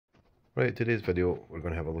Right, today's video we're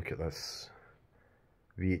going to have a look at this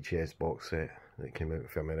VHS box set that came out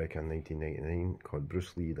for America in 1999 called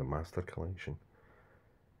Bruce Lee The Master Collection.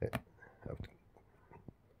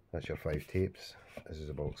 That's your 5 tapes. This is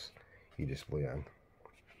the box you display it in,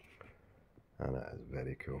 and it is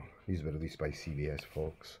very cool. These were released by CBS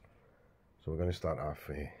Fox. So we're going to start off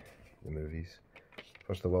with the movies.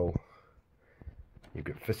 First of all, you've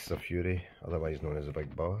got Fists of Fury, otherwise known as the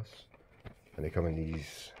Big Boss, and they come in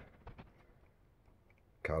these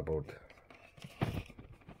cardboard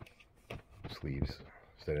sleeves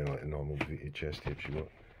instead of like the normal VHS tapes you got.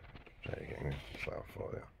 Try to get me flat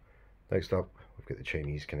off there. Next up, we've got the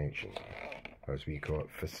Chinese connection, or as we call it,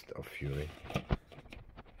 Fist of Fury.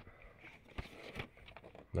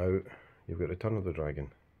 Now you've got Return of the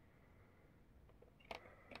Dragon,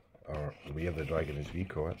 or the Way of the Dragon as we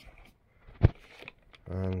call it,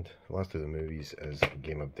 and the last of the movies is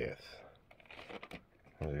Game of Death.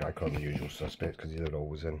 I call them The Usual Suspects because these are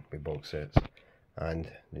always in with box sets. And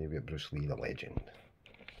then you've got Bruce Lee the Legend.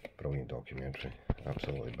 Brilliant documentary,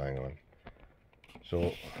 absolutely bang on.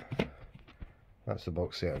 So that's the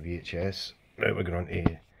box set of VHS. Now we're going on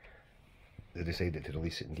to, they decided to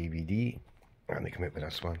release it in DVD, and they come out with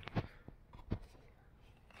this one,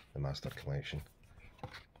 the Master Collection.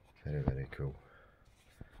 Very, very cool.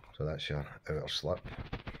 So that's your outer slip,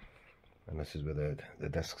 and this is where the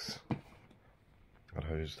discs are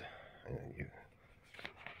housed. And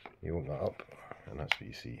you open that up, and that's what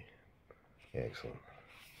you see. Excellent.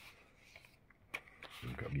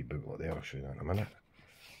 You've got a wee booklet there, I'll show you that in a minute.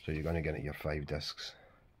 So you're going to get it your 5 discs.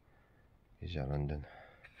 Here's your ending.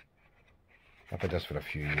 I've had this for a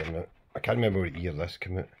few years now. I can't remember what year this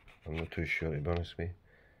came out. I'm not too sure, to be honest with you.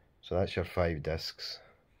 So that's your 5 discs.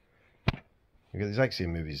 You've got the exact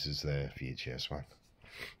same movies as the VHS one.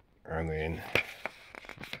 And then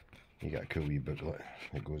you got a cool wee booklet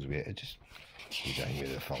that goes with it. It just goes down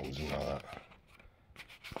with the films and all that.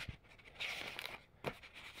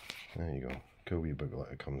 There you go. Cool wee booklet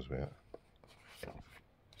that comes with it.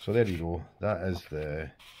 So there you go. That is the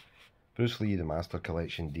Bruce Lee The Master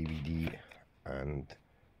Collection DVD and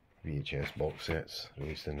VHS box sets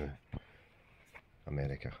released in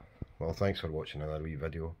America. Well, thanks for watching another wee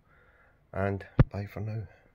video, and bye for now.